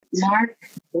Mark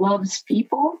loves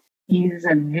people. He's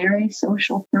a very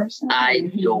social person. I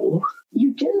do.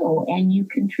 You do, and you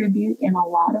contribute in a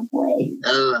lot of ways.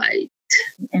 Right.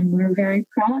 And we're very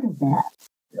proud of that.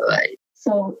 Right.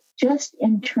 So just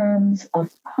in terms of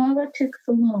politics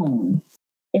alone,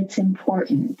 it's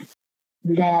important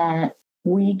that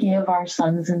we give our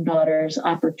sons and daughters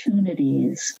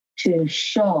opportunities to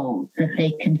show that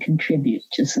they can contribute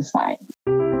to society.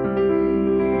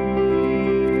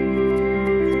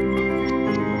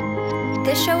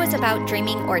 This show is about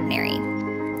dreaming ordinary.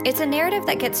 It's a narrative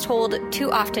that gets told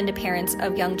too often to parents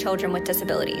of young children with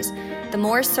disabilities. The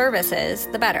more services,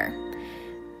 the better.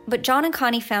 But John and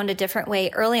Connie found a different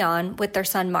way early on with their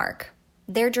son Mark.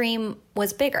 Their dream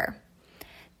was bigger.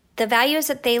 The values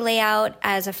that they lay out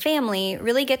as a family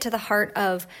really get to the heart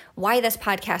of why this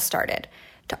podcast started,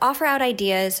 to offer out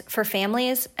ideas for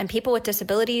families and people with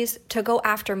disabilities to go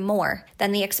after more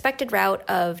than the expected route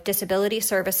of disability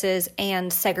services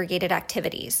and segregated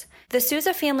activities. The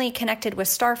Susa family connected with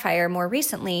Starfire more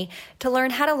recently to learn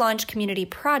how to launch community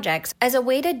projects as a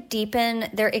way to deepen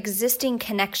their existing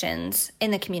connections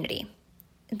in the community.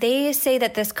 They say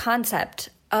that this concept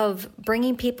of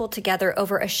bringing people together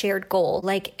over a shared goal,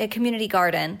 like a community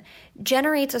garden,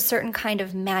 generates a certain kind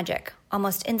of magic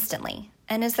almost instantly,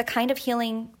 and is the kind of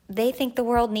healing they think the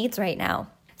world needs right now.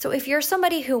 So if you're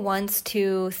somebody who wants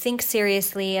to think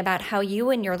seriously about how you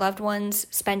and your loved ones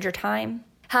spend your time,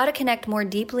 how to connect more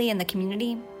deeply in the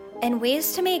community, and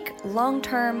ways to make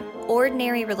long-term,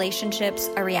 ordinary relationships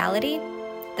a reality,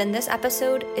 then this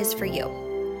episode is for you.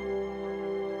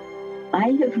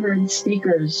 I have heard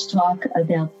speakers talk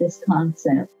about this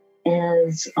concept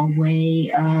as a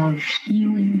way of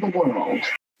healing the world.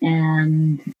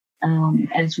 And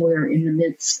as we're in the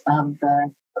midst of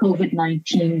the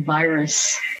COVID-19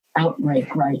 virus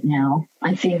outbreak right now,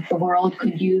 I think the world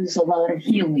could use a lot of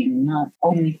healing, not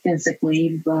only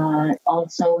physically, but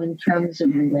also in terms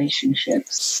of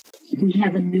relationships. We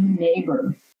have a new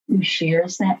neighbor who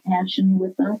shares that passion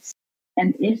with us.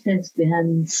 And it has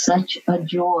been such a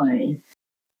joy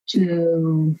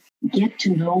to get to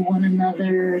know one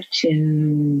another,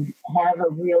 to have a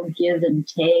real give and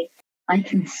take. I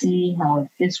can see how if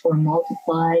this were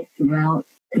multiplied throughout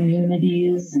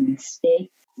communities and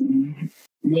states and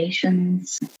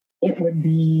nations, it would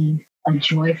be a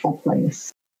joyful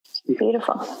place.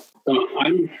 Beautiful.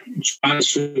 I'm John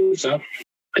Susa.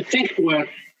 I think what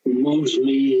moves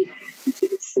me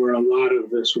for a lot of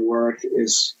this work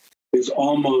is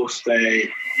almost a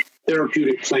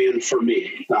therapeutic plan for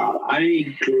me.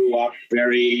 I grew up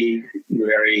very,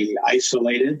 very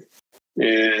isolated,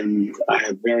 and I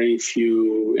had very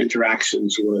few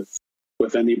interactions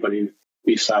with anybody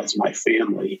besides my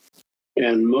family.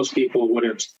 And most people would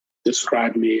have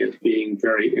described me as being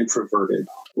very introverted.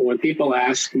 When people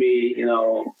ask me,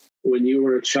 when you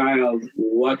were a child,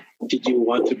 what did you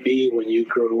want to be when you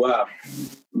grew up?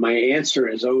 My answer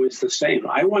is always the same.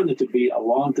 I wanted to be a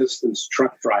long-distance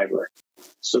truck driver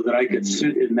so that I could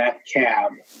sit in that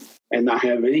cab and not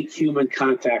have any human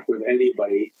contact with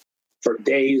anybody for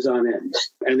days on end.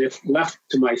 And if left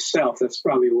to myself, that's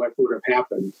probably what would have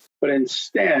happened. But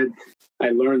instead, I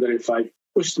learned that if I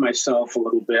pushed myself a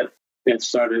little bit and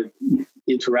started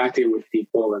interacting with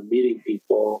people and meeting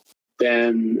people,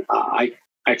 then I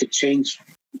could change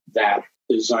that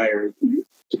desire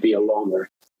to be a loner.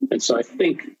 And so I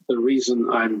think the reason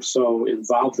I'm so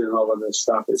involved in all of this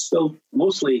stuff is still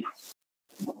mostly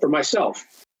for myself,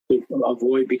 to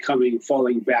avoid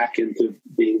falling back into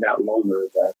being that loner.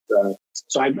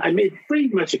 So I made pretty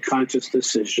much a conscious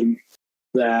decision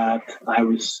that I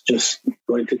was just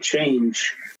going to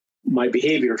change my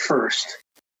behavior first.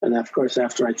 And of course,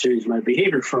 after I changed my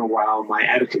behavior for a while, my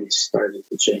attitude started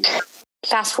to change.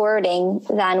 Fast forwarding,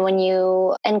 then when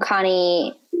you and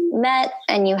Connie met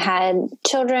and you had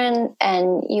children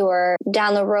and you were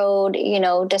down the road,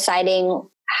 deciding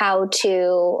how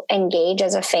to engage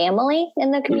as a family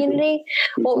in the community,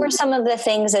 what were some of the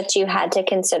things that you had to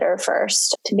consider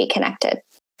first to be connected?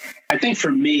 I think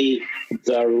for me,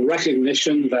 the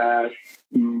recognition that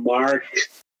Mark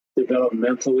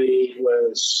developmentally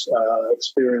was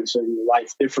experiencing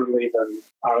life differently than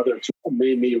our other two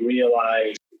made me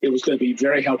realize it was going to be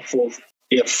very helpful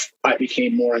if I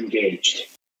became more engaged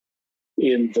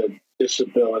in the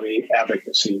disability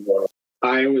advocacy world.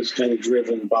 I was kind of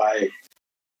driven by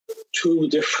two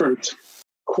different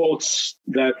quotes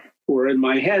that were in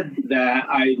my head that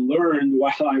I learned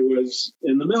while I was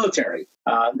in the military.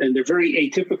 And they're very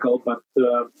atypical, but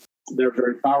they're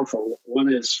very powerful.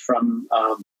 One is from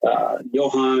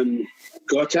Johann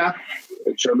Goethe,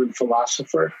 a German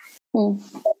philosopher.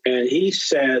 And he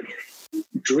said,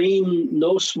 dream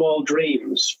no small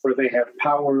dreams, for they have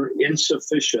power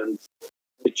insufficient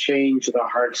to change the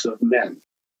hearts of men.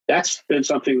 That's been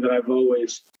something that I've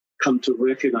always come to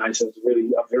recognize as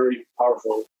really a very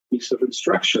powerful piece of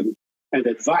instruction and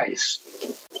advice.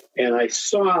 And I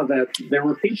saw that there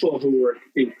were people who were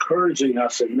encouraging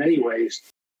us in many ways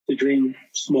to dream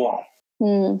small.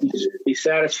 Be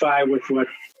satisfied with what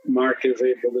Mark is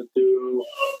able to do,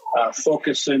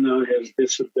 focusing on his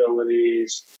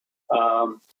disabilities,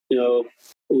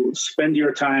 spend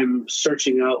your time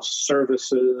searching out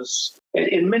services.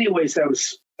 In many ways, that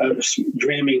was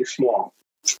dreaming small.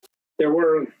 There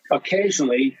were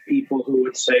occasionally people who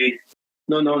would say,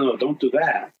 no, don't do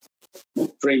that.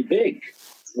 Dream big.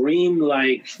 Dream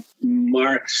like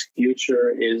Mark's future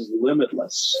is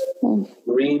limitless.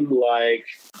 Dream like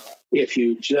if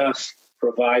you just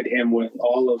provide him with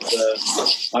all of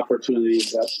the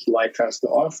opportunities that life has to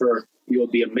offer, you'll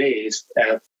be amazed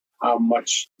at how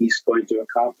much he's going to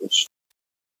accomplish.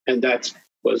 And that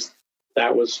was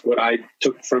what I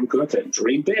took from Goethe.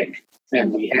 Dream big.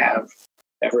 And we have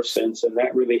ever since. And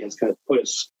that really has kind of put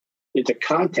us into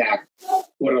contact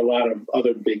with a lot of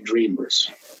other big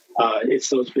dreamers. It's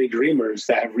those big dreamers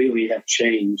that really have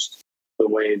changed the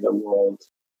way the world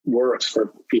works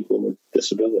for people with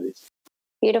disabilities.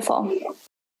 Beautiful.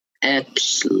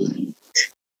 Excellent.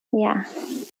 Yeah.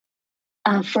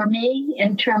 For me,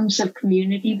 in terms of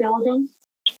community building,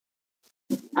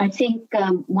 I think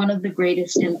one of the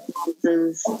greatest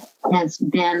influences has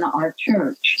been our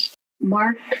church.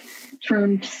 Mark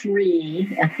turned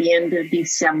 3 at the end of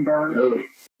December. Oh,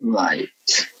 right.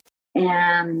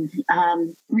 And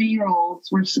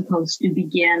 3-year-olds were supposed to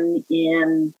begin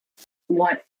in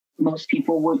what most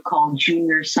people would call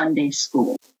junior Sunday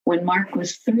school. When Mark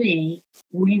was 3,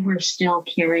 we were still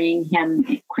carrying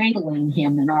him, cradling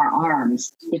him in our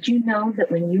arms. Did you know that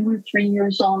when you were 3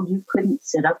 years old, you couldn't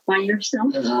sit up by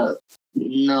yourself?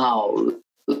 No.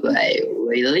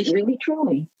 Really? Really,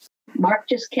 truly. Mark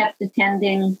just kept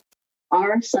attending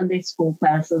our Sunday school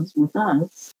classes with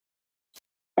us.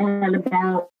 And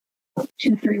about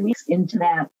 2-3 weeks into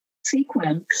that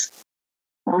sequence,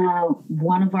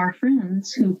 one of our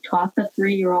friends who taught the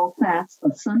 3-year-old class,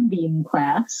 a Sunbeam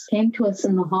class, came to us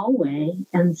in the hallway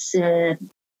and said,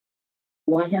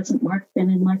 "Why hasn't Mark been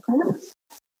in my class?"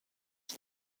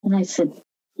 And I said,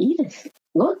 "Edith,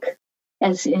 look,"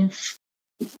 as if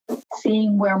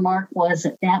seeing where Mark was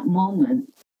at that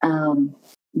moment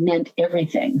meant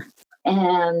everything.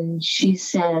 And she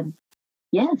said,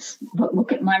 "Yes, but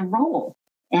look at my roll."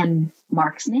 And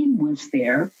Mark's name was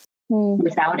there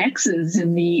without X's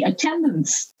in the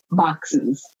attendance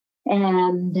boxes.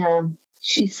 And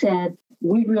she said,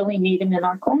 "We really need him in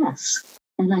our class."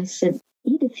 And I said,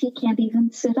 "Edith, he can't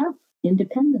even sit up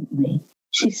independently."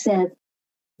 She said,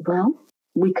 "Well,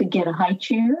 we could get a high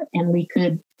chair and we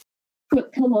could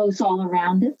put pillows all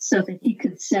around it so that he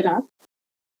could sit up."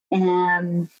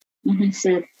 And I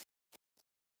said,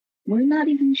 "We're not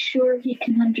even sure he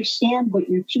can understand what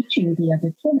you're teaching the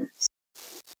other kids."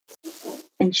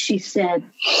 And she said,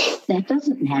 "That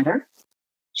doesn't matter."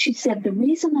 She said, "The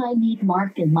reason I need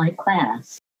Mark in my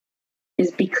class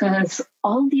is because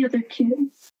all the other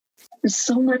kids, there's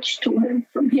so much to learn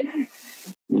from him."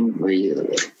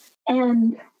 Really?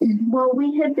 And while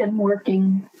we had been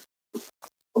working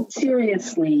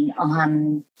seriously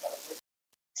on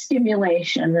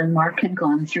stimulation, and Mark had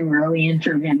gone through early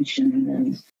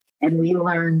intervention, and we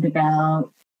learned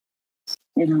about,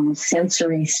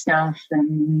 sensory stuff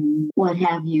and what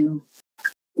have you.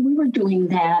 We were doing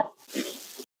that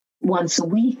once a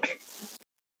week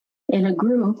in a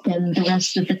group and the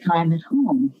rest of the time at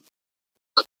home.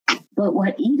 But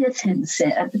what Edith had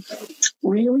said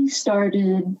really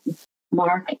started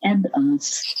Mark and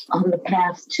us on the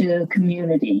path to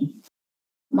community.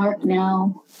 Mark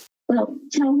now, well,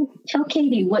 tell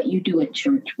Katie what you do at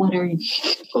church. What are the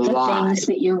things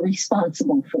that you're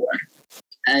responsible for?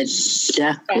 As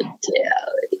secretary.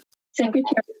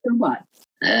 Secretary for what?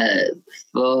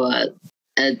 For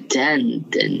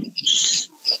attendance.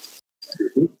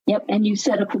 Yep, and you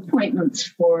set up appointments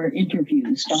for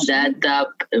interviews, don't you? Set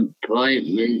up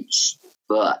appointments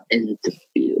for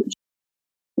interviews.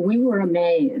 We were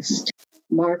amazed.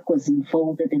 Mark was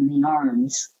enfolded in the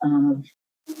arms of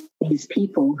these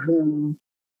people who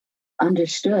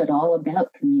understood all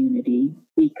about community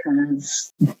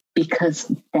because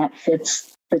that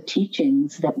fits the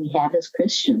teachings that we have as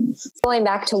Christians. Going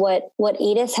back to what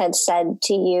Edith had said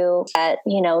to you, that,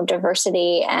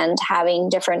 diversity and having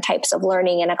different types of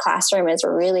learning in a classroom is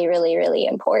really, really, really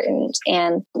important.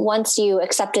 And once you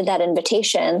accepted that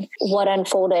invitation, what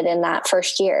unfolded in that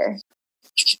first year?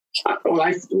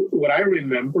 What I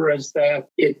remember is that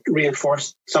it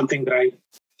reinforced something that I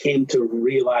came to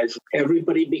realize.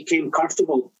 Everybody became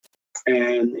comfortable,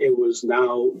 and it was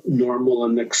now normal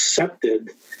and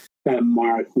accepted that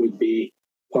Mark would be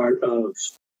part of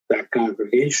that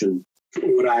congregation.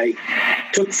 What I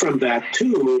took from that,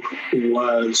 too,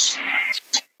 was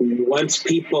once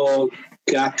people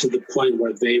got to the point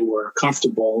where they were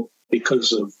comfortable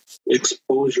because of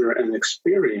exposure and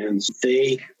experience,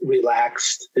 they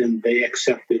relaxed and they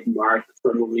accepted Mark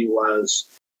for who he was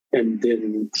and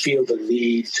didn't feel the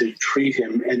need to treat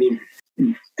him any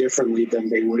differently than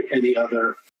they would any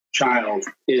other child.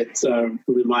 It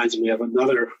reminds me of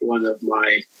another one of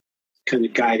my kind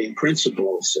of guiding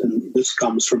principles, and this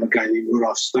comes from a guy named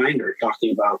Rudolf Steiner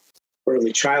talking about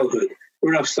early childhood.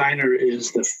 Rudolf Steiner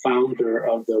is the founder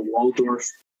of the Waldorf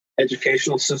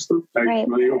educational system. Are you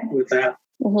familiar with that?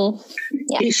 Mm-hmm.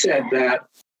 Yeah. He said that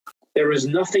there is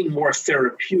nothing more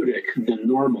therapeutic than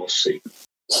normalcy.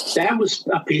 That was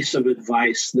a piece of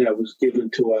advice that was given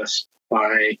to us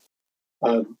by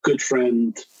a good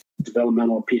friend,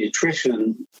 developmental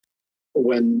pediatrician,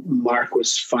 when Mark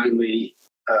was finally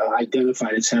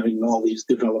identified as having all these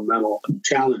developmental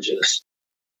challenges.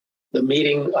 The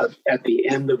meeting at the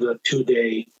end of the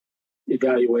 2-day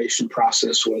evaluation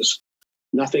process was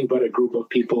nothing but a group of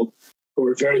people who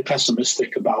were very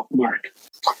pessimistic about Mark.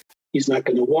 He's not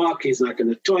going to walk. He's not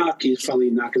going to talk. He's probably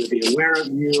not going to be aware of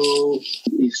you.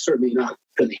 He's certainly not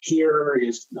going to hear.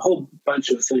 He's a whole bunch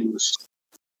of things.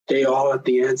 They all at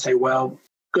the end say, well,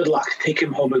 good luck. Take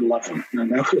him home and love him.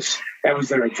 And that was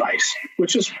their advice,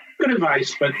 which is good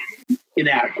advice, but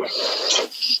inadequate.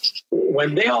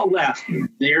 When they all left,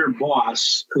 their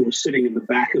boss, who was sitting in the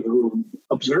back of the room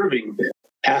observing them,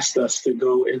 asked us to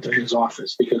go into his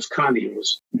office because Connie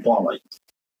was bawling.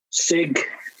 Sig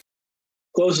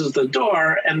closes the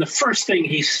door, and the first thing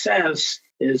he says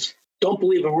is, don't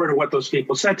believe a word of what those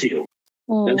people said to you.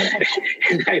 And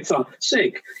I thought,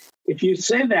 Sig, if you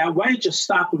say that, why don't you just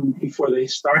stop them before they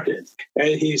started?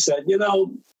 And he said,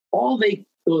 all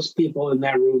those people in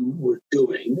that room were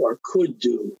doing or could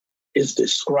do is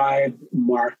describe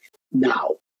Mark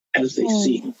now as they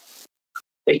see him.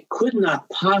 They could not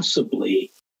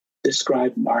possibly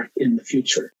describe Mark in the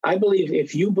future. I believe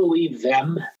if you believe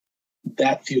them,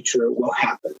 that future will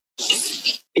happen.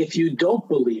 If you don't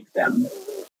believe them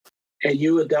and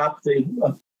you adopt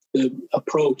the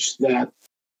approach that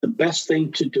the best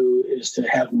thing to do is to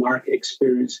have Mark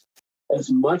experience as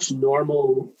much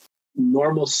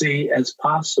normalcy as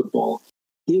possible,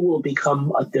 he will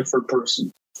become a different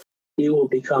person. He will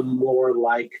become more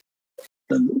like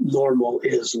the normal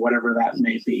is, whatever that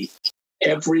may be.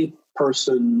 Every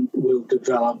person will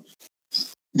develop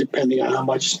depending on how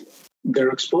much they're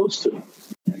exposed to.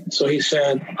 So he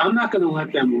said, I'm not going to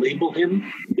let them label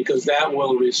him because that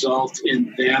will result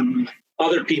in them.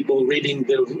 Other people reading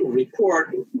the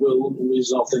report will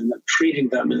result in them treating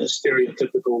them in a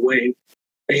stereotypical way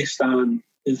based on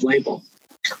his label.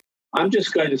 I'm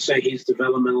just going to say he's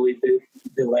developmentally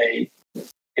delayed.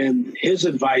 And his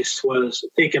advice was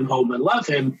take him home and love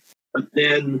him, but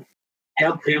then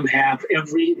help him have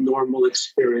every normal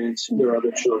experience your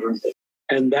other children did.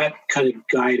 And that kind of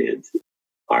guided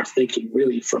our thinking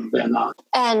really from then on.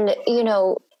 And,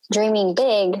 dreaming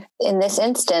big in this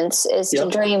instance is to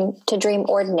dream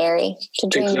ordinary, to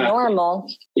dream normal.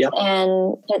 Yep.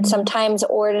 And that sometimes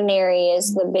ordinary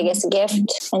is the biggest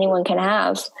gift anyone can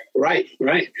have. Right.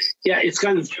 Yeah, it's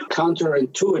kind of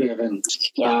counterintuitive. And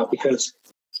because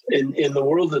in the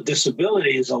world of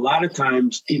disabilities, a lot of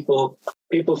times people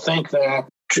think that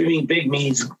dreaming big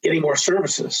means getting more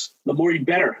services. The more you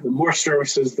better. The more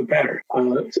services, the better.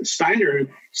 Steiner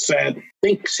said,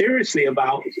 think seriously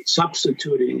about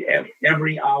substituting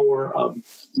every hour of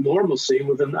normalcy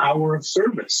with an hour of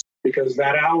service, because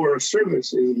that hour of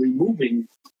service is removing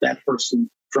that person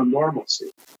from normalcy.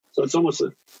 So it's almost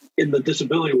in the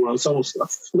disability world, it's almost a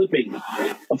flipping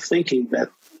of thinking that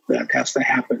has to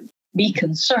happen. Be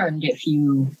concerned if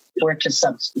you were to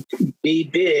substitute. Be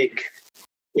big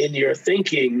in your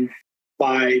thinking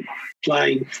by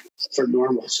applying for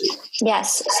normalcy.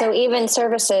 Yes. So even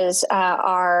services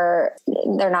they're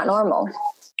not normal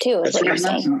too, is what you're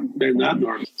saying. They're not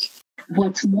normal.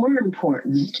 What's more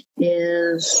important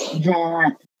is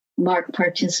that Mark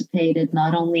participated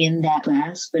not only in that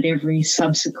class, but every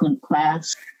subsequent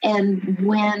class. And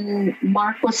when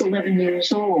Mark was 11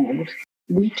 years old,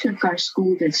 we took our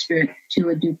school district to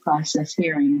a due process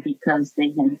hearing because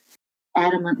they had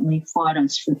adamantly fought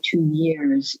us for 2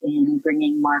 years in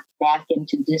bringing Mark back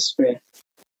into district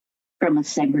from a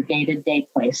segregated day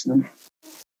placement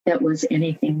that was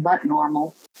anything but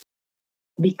normal.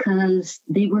 because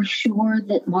they were sure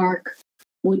that Mark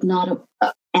would not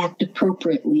act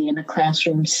appropriately in a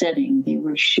classroom setting. They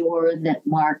were sure that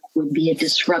Mark would be a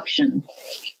disruption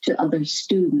to other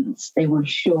students. They were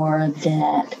sure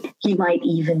that he might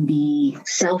even be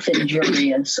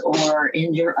self-injurious or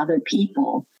injure other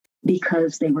people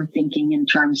because they were thinking in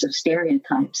terms of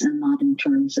stereotypes and not in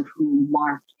terms of who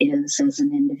Mark is as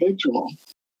an individual.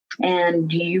 And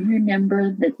do you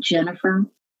remember that Jennifer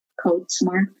Coates,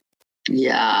 Mark?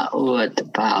 Yeah, what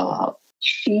about?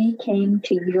 She came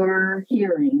to your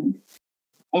hearing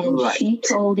and Right. she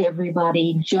told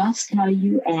everybody just how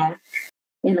you act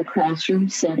in a classroom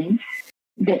setting,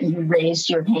 that you raised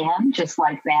your hand just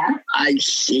like that, I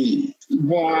see.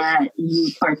 that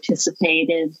you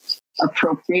participated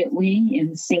appropriately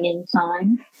in singing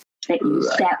time, that you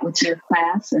Right. sat with your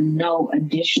class and no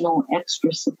additional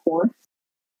extra support,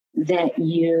 that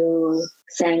you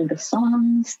sang the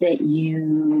songs, that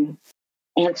you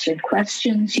answered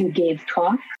questions, you gave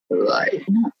talk. Right.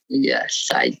 Yes,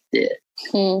 I did.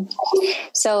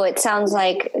 So it sounds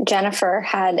like Jennifer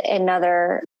had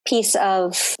another piece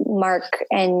of Mark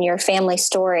and your family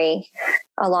story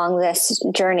along this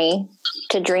journey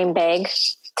to dream big,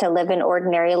 to live an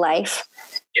ordinary life.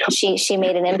 Yep. She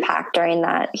made an impact during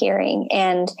that hearing.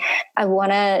 And I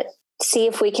want to see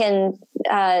if we can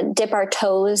dip our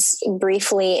toes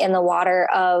briefly in the water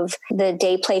of the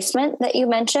day placement that you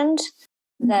mentioned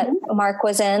that Mark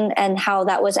was in, and how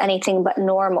that was anything but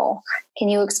normal. Can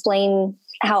you explain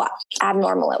how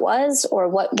abnormal it was, or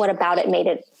what about it made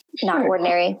it not Sure.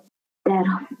 ordinary?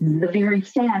 That the very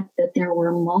fact that there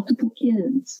were multiple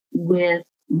kids with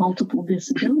multiple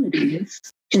disabilities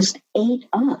just ate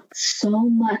up so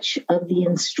much of the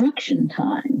instruction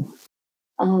time.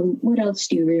 What else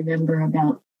do you remember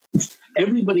about?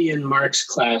 Everybody in Mark's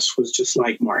class was just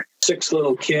like Mark. 6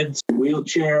 little kids,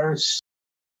 wheelchairs.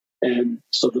 And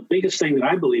so the biggest thing that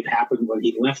I believe happened when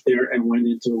he left there and went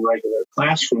into a regular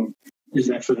classroom is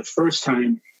that for the first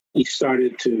time, he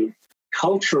started to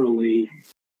culturally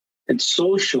and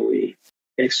socially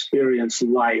experience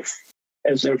life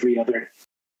as every other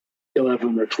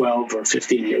 11 or 12 or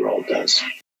 15-year-old does.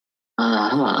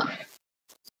 Uh-huh.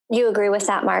 You agree with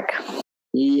that, Mark?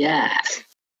 Yeah.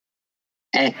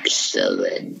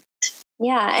 Excellent.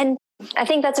 Yeah. And I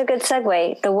think that's a good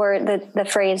segue. The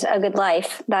phrase "a good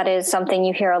life," that is something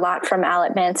you hear a lot from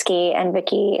Alec Mansky and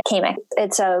Vicki Kamek.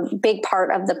 It's a big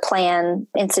part of the Plan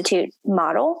Institute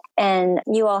model. And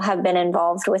you all have been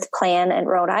involved with Plan in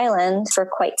Rhode Island for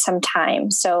quite some time.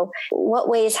 So what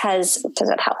ways has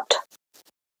it helped?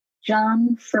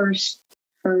 John first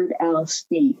heard Al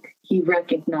speak. He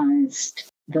recognized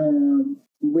the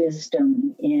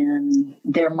wisdom in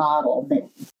their model, that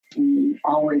we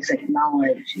always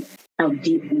acknowledge how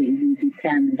deeply we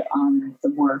depend on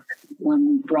the work. When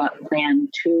we brought Plan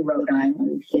to Rhode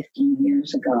Island 15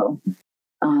 years ago,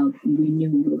 we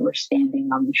knew we were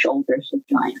standing on the shoulders of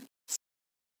giants.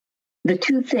 The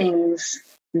two things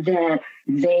that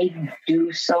they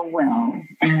do so well,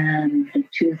 and the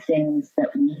two things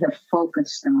that we have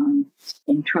focused on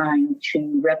in trying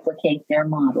to replicate their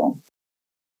model,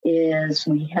 is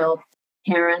we help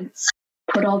parents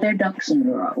put all their ducks in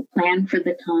a row, plan for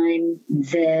the time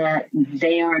that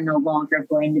they are no longer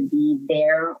going to be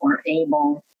there or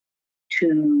able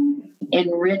to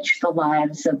enrich the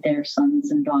lives of their sons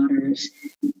and daughters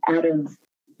out of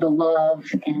the love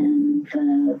and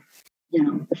the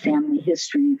family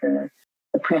history, the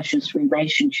precious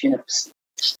relationships.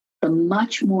 The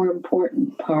much more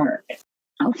important part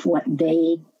of what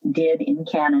they did in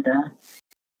Canada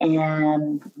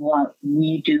and what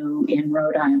we do in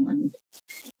Rhode Island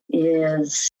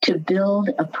is to build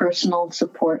a personal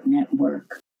support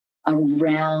network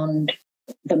around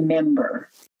the member.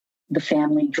 The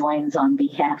family joins on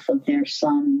behalf of their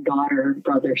son, daughter,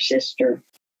 brother, sister,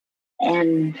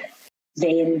 and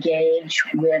they engage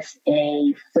with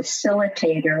a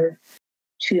facilitator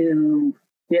to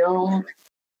build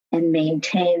and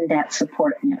maintain that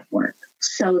support network,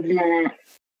 so that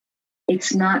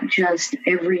it's not just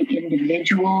every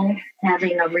individual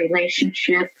having a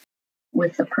relationship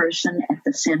with the person at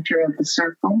the center of the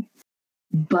circle,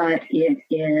 but it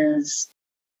is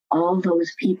all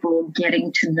those people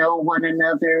getting to know one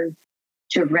another,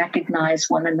 to recognize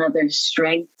one another's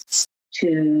strengths,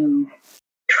 to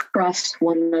trust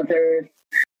one another.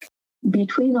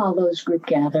 Between all those group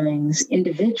gatherings,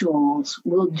 individuals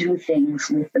will do things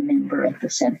with the member at the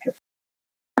center,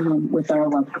 with our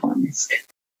loved ones.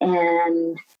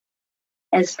 And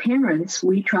as parents,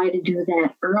 we try to do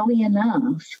that early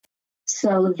enough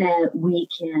so that we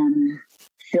can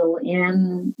fill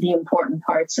in the important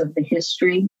parts of the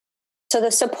history, So the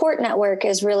support network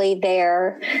is really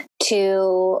there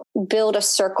to build a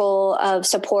circle of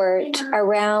support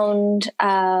around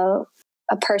a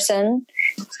person.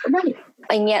 Right.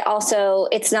 And yet also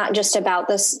it's not just about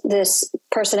this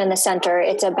person in the center.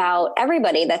 It's about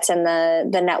everybody that's in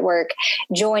the network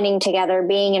joining together,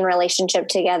 being in relationship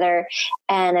together,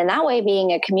 and in that way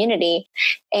being a community.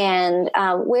 And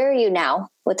where are you now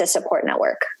with the support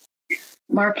network?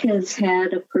 Mark has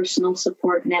had a personal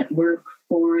support network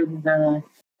for the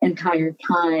entire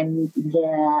time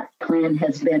that Plan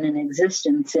has been in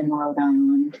existence in Rhode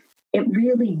Island. It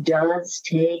really does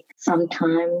take some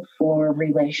time for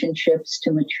relationships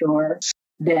to mature,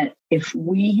 that if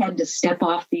we had to step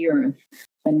off the earth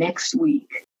the next week,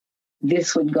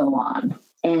 this would go on.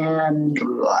 And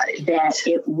that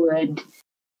it would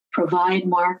provide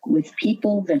Mark with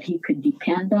people that he could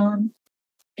depend on,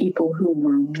 people who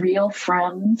were real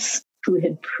friends, who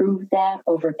had proved that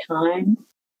over time,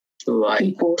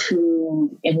 people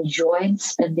who enjoyed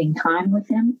spending time with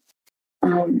him.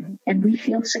 And we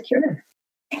feel secure.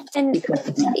 And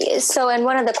so, and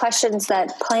one of the questions that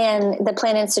the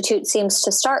Plan Institute seems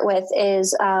to start with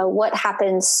is what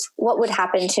would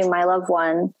happen to my loved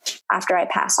one after I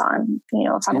pass on? You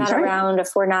know, if I'm not around,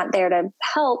 if we're not there to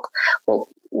help, well,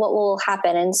 what will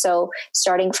happen? And so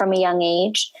starting from a young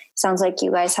age, sounds like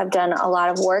you guys have done a lot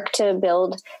of work to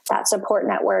build that support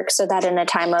network so that in a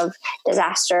time of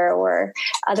disaster or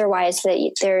otherwise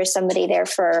that there is somebody there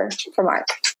for Mark.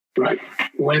 Right.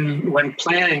 When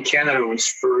Plan in Canada was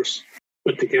first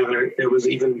put together, it was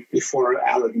even before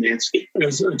Alan Mansky. It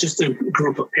was just a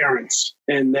group of parents,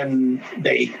 and then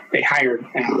they hired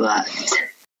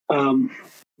Alan.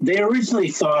 They originally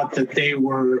thought that they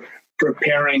were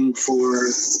preparing for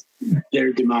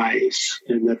their demise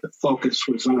and that the focus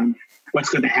was on what's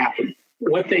going to happen.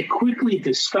 What they quickly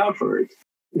discovered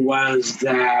was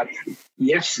that,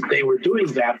 yes, they were doing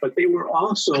that, but they were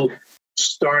also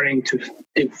starting to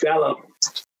develop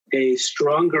a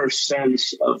stronger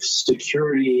sense of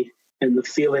security and the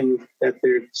feeling that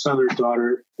their son or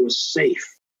daughter was safe.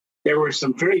 There were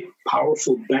some very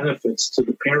powerful benefits to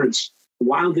the parents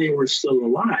while they were still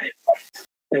alive.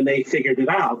 And they figured it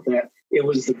out, that it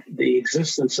was the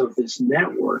existence of this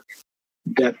network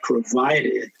that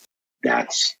provided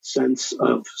that sense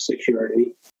of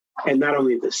security. And not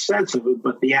only the sense of it,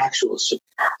 but the actual security.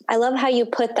 I love how you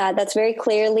put that. That's very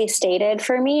clearly stated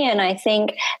for me. And I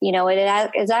think, you know,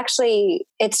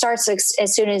 it starts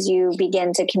as soon as you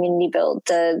begin to community build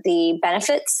the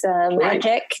benefits, the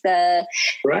magic, the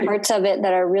parts of it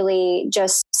that are really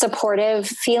just supportive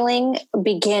feeling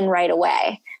begin right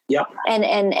away. Yep.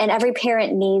 And every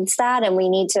parent needs that. And we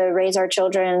need to raise our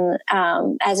children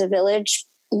as a village.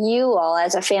 You all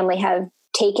as a family have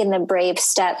taken the brave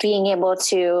step, being able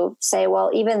to say,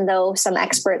 well, even though some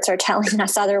experts are telling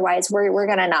us otherwise, we're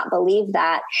going to not believe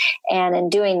that. And in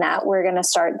doing that, we're going to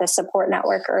start the support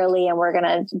network early, and we're going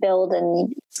to build.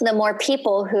 And the more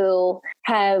people who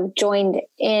have joined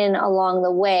in along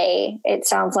the way, it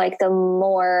sounds like the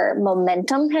more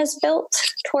momentum has built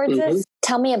towards this.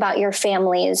 Tell me about your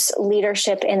family's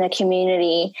leadership in the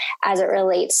community as it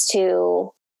relates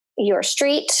to your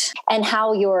street and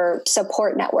how your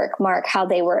support network, Mark, how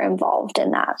they were involved in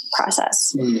that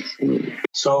process.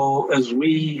 So as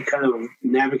we kind of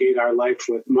navigate our life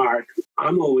with Mark,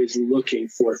 I'm always looking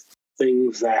for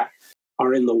things that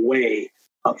are in the way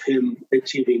of him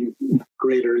achieving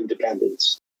greater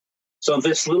independence. So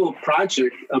this little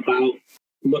project about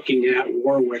looking at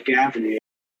Warwick Avenue,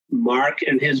 Mark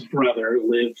and his brother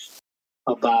live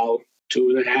about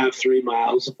 2.5, 3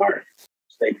 miles apart.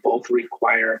 They both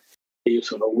require the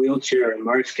use of a wheelchair in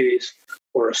Mark's case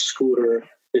or a scooter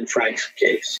in Frank's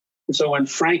case. And so when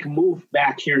Frank moved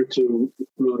back here to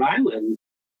Rhode Island,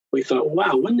 we thought,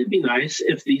 wow, wouldn't it be nice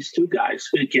if these two guys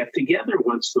could get together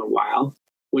once in a while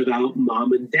without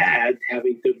mom and dad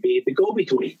having to be the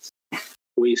go-betweens?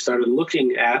 We started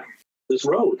looking at this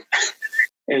road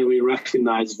and we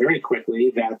recognized very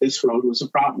quickly that this road was a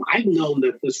problem. I've known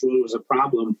that this road was a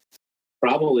problem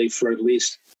probably for at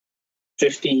least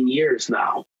 15 years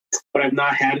now, but I've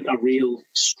not had a real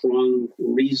strong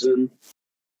reason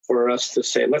for us to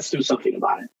say, let's do something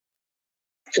about it.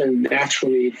 And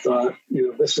naturally thought,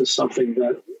 this is something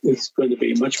that is going to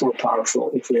be much more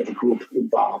powerful if we have a group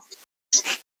involved.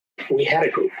 We had a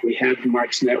group. We had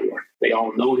Mark's network. They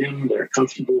all know him. They're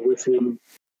comfortable with him.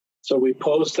 So we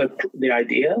posed the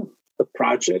idea, the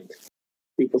project.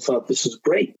 People thought this is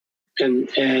great. And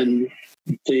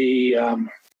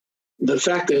the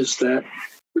fact is that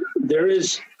there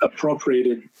is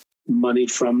appropriated money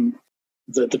from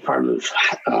the Department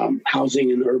of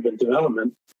Housing and Urban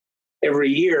Development every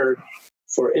year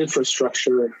for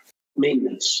infrastructure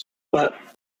maintenance. But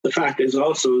the fact is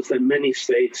also is that many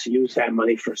states use that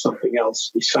money for something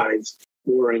else besides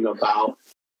worrying about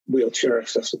wheelchair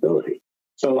accessibility.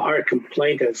 So our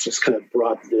complaint has just kind of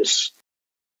brought this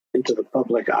into the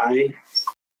public eye.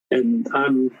 And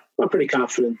I'm pretty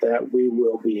confident that we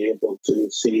will be able to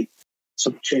see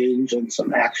some change and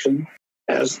some action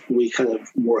as we kind of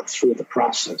work through the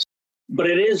process. But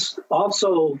it is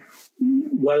also,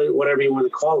 whatever you want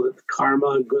to call it,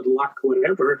 karma, good luck,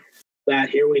 whatever, that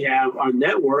here we have our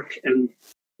network. And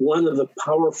one of the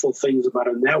powerful things about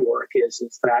a network is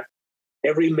that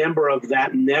every member of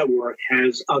that network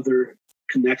has other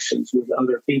connections with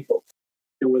other people.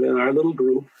 And within our little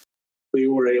group, we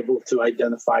were able to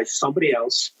identify somebody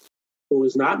else who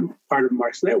is not part of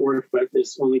Mark's network, but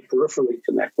is only peripherally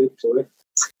connected to it,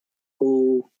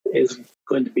 who is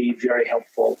going to be very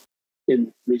helpful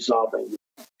in resolving.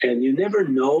 And you never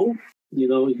know,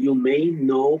 you may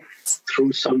know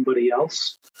through somebody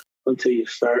else until you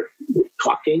start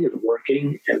talking and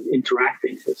working and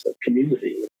interacting as a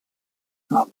community.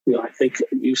 I think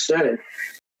you said it,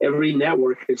 every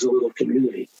network is a little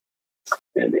community.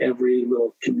 And every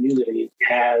little community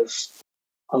has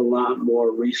a lot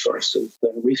more resources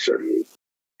than we certainly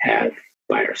had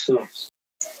by ourselves.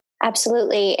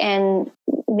 Absolutely. And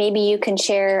maybe you can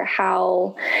share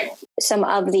how some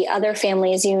of the other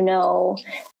families in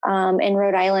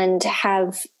Rhode Island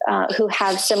who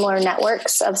have similar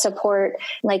networks of support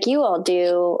like you all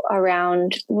do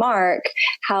around Mark,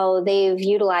 how they've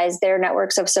utilized their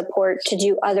networks of support to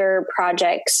do other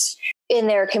projects in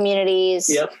their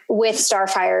communities with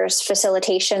Starfire's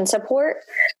facilitation support.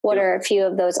 What are a few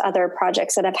of those other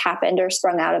projects that have happened or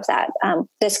sprung out of that,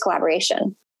 this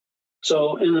collaboration?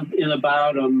 So in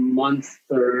about a month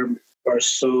or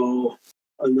so,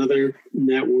 another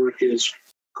network is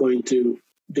going to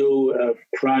do a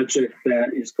project that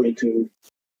is going to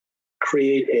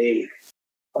create a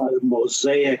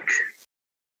mosaic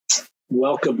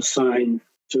welcome sign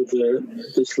to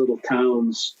this little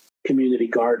town's community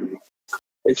garden.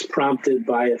 It's prompted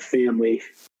by a family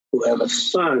who have a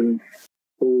son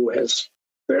who has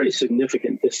very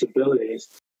significant disabilities,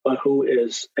 but who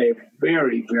is a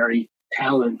very, very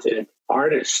talented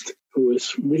artist who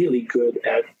is really good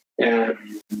at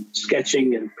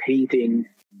sketching and painting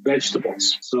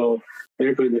vegetables. So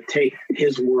they're going to take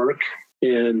his work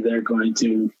and they're going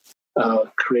to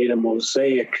create a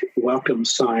mosaic welcome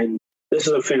sign. This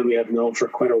is a family I've known for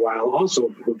quite a while, also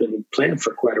who've been planned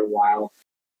for quite a while.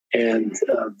 And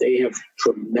they have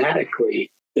dramatically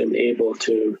been able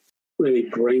to really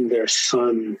bring their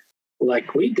son,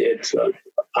 like we did,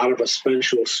 out of a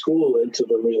special school into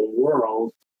the real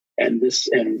world. And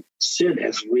Sid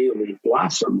has really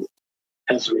blossomed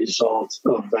as a result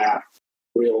of that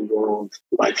real world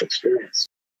life experience.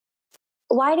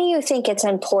 Why do you think it's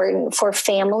important for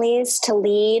families to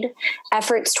lead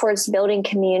efforts towards building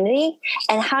community?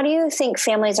 And how do you think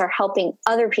families are helping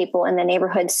other people in the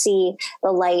neighborhood see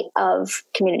the light of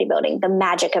community building, the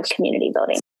magic of community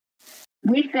building?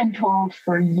 We've been told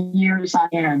for years on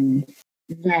end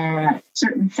that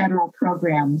certain federal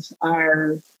programs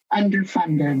are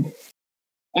underfunded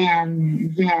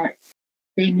and that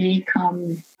they may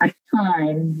come a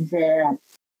time that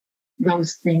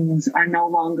those things are no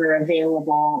longer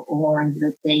available or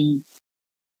that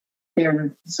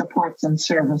their supports and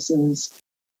services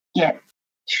get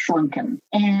shrunken.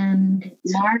 And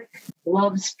Mark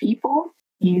loves people.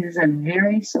 He's a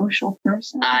very social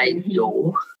person. I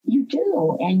do. You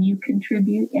do, and you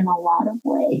contribute in a lot of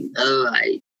ways. All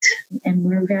right. And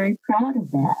we're very proud of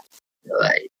that. All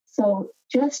right. So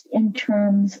just in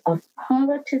terms of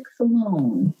politics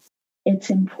alone, it's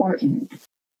important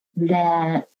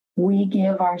that we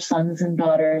give our sons and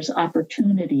daughters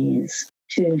opportunities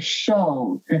to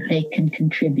show that they can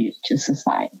contribute to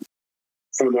society.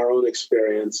 From our own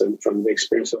experience and from the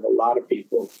experience of a lot of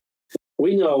people,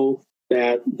 we know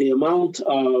that the amount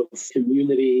of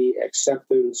community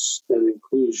acceptance and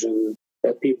inclusion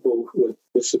that people with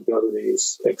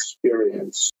disabilities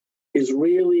experience is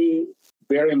really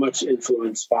very much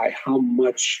influenced by how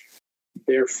much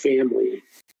their family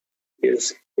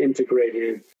is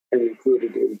integrated and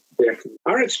included in their community.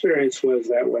 Our experience was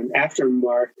that after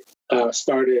Mark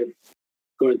started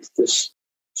going to this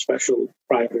special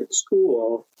private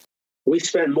school, we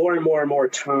spent more and more and more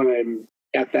time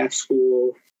at that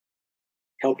school,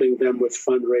 helping them with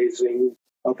fundraising,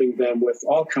 helping them with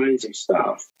all kinds of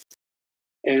stuff.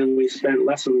 And we spent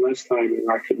less and less time in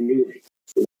our community.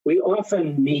 We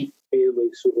often meet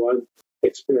families who want to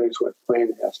experience what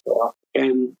Planet has to offer.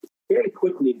 And very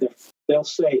quickly, they'll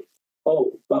say,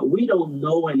 oh, but we don't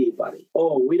know anybody.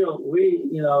 Oh,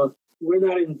 we're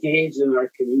not engaged in our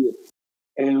community.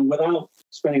 And without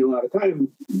spending a lot of time,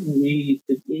 we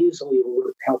could easily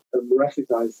help them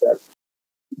recognize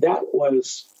that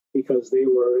was because they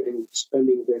were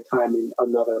spending their time in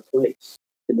another place,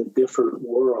 in a different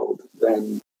world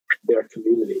than their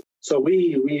community. So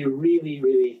we really,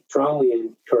 really strongly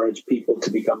encourage people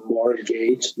to become more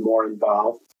engaged, more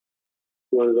involved.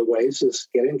 One of the ways is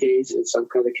get engaged in some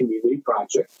kind of community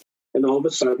project. And all of a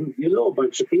sudden, you know a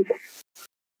bunch of people.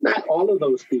 Not all of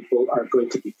those people are going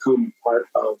to become part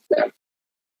of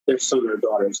their son or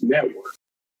daughter's network,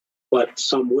 but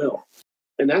some will.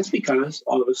 And that's because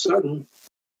all of a sudden,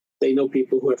 they know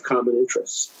people who have common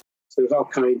interests. So there's all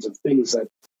kinds of things that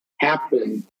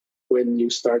happen when you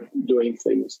start doing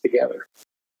things together.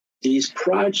 These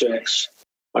projects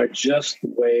are just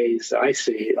ways I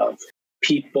see of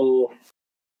people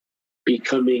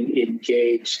becoming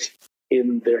engaged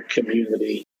in their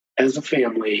community as a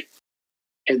family.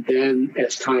 And then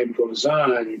as time goes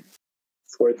on,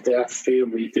 for that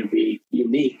family to be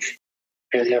unique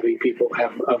and having people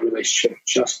have a relationship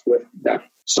just with that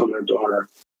son or daughter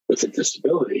with a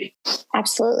disability.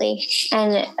 Absolutely.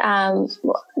 And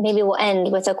maybe we'll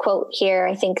end with a quote here.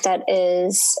 I think that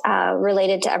is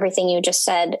related to everything you just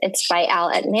said. It's by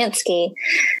Al Etmansky.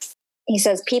 He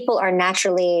says, people are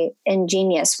naturally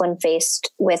ingenious when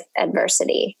faced with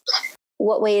adversity.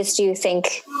 What ways do you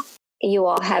think you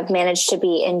all have managed to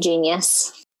be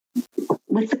ingenious?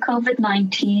 With the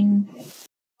COVID-19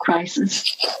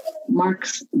 crisis,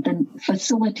 the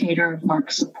facilitator of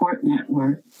Mark's support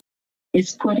network,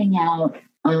 is putting out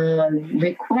a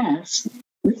request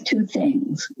with two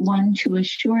things. One, to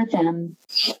assure them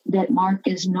that Mark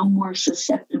is no more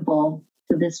susceptible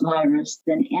to this virus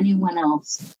than anyone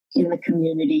else in the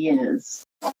community is.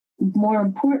 More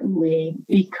importantly,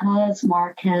 because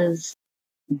Mark has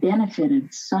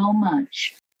benefited so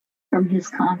much from his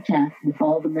contact with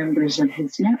all the members of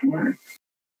his network,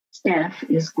 staff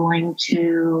is going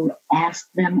to ask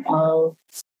them all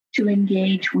to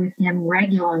engage with him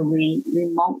regularly,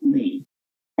 remotely,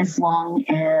 as long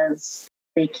as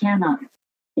they cannot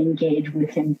engage with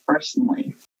him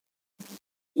personally.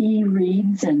 He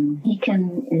reads and he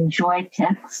can enjoy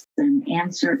texts and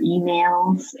answer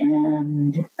emails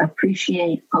and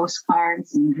appreciate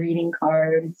postcards and greeting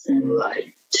cards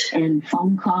and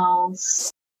phone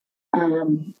calls.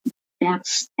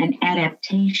 That's an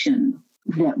adaptation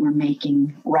that we're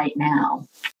making right now.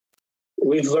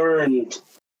 We've learned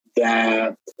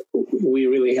that we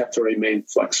really have to remain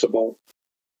flexible.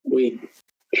 We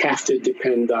have to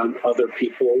depend on other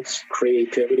people's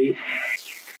creativity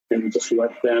and just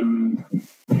let them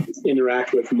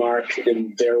interact with Mark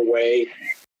in their way.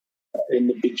 In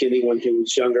the beginning, when he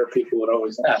was younger, people would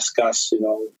always ask us,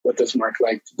 what does Mark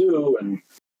like to do? And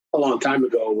a long time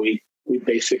ago, we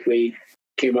basically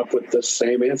came up with the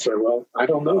same answer. Well, I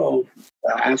don't know.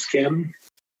 Ask him.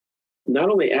 Not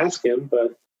only ask him,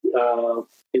 but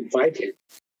invite him.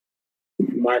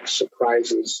 Mark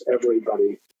surprises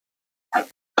everybody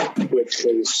with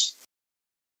his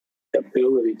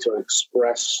ability to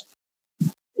express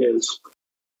his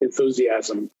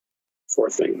enthusiasm for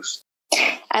things.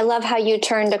 I love how you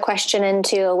turned a question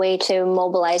into a way to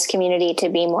mobilize community to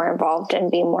be more involved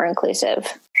and be more inclusive.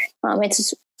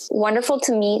 It's wonderful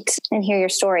to meet and hear your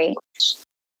story.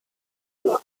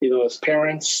 As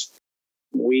parents,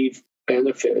 we've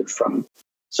benefited from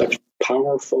such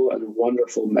powerful and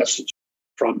wonderful messages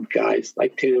from guys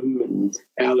like Tim and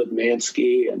Al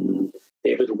Etmansky and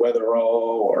David Weatherall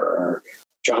or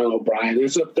John O'Brien.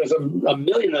 There's a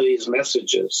million of these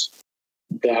messages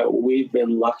that we've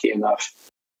been lucky enough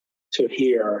to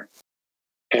hear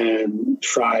and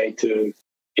try to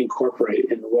incorporate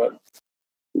in what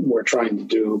we're trying to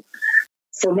do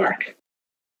for Mark.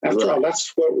 After all,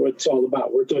 that's what it's all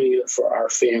about. We're doing it for our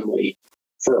family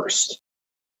first,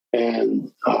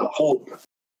 and hope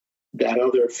that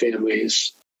other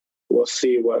families will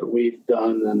see what we've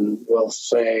done and will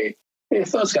say, hey,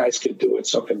 if those guys could do it,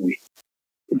 so can we.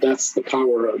 That's the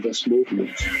power of this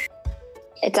movement.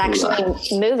 It's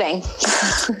actually moving.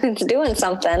 It's doing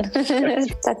something.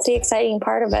 That's the exciting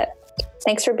part of it.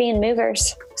 Thanks for being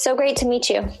movers. So great to meet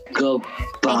you.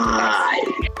 Goodbye.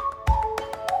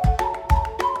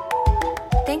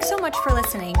 Thanks so much for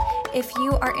listening. If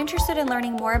you are interested in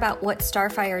learning more about what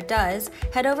Starfire does,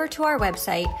 head over to our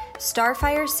website,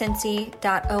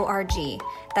 starfirecincy.org.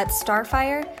 That's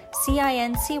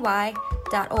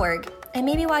starfirecincy.org. And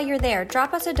maybe while you're there,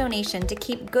 drop us a donation to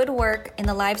keep good work in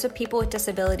the lives of people with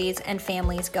disabilities and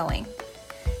families going.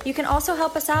 You can also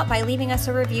help us out by leaving us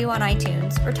a review on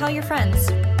iTunes or tell your friends.